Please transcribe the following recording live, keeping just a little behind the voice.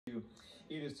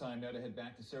you. It is time now to head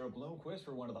back to Sarah Bloomquist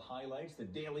for one of the highlights, the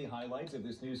daily highlights of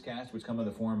this newscast, which come in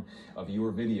the form of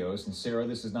your videos. And Sarah,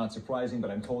 this is not surprising,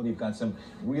 but I'm told you've got some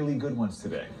really good ones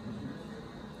today.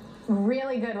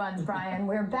 Really good ones, Brian.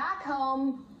 We're back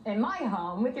home, in my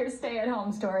home, with your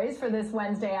stay-at-home stories for this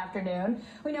Wednesday afternoon.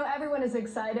 We know everyone is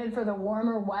excited for the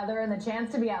warmer weather and the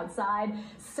chance to be outside,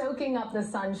 soaking up the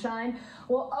sunshine.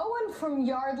 Well, Owen from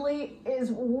Yardley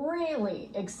is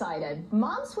really excited.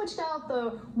 Mom switched out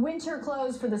the winter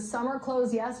clothes for the summer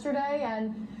clothes yesterday,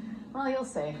 and, well, you'll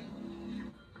see.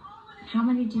 How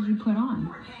many did you put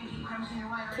on?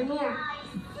 Come here.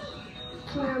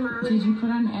 Come here, Mom. Did you put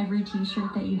on every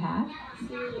t-shirt that you have?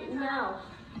 No.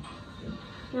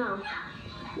 No.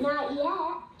 Not yet.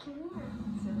 Come here.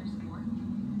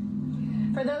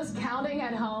 For those counting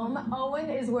at home, Owen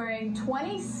is wearing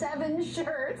 27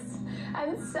 shirts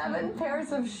and 7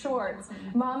 pairs of shorts.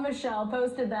 Mom Michelle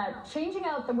posted that changing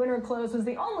out the winter clothes was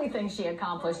the only thing she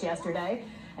accomplished yesterday,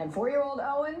 and 4-year-old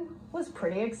Owen was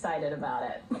pretty excited about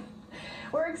it.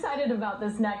 We're excited about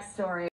this next story.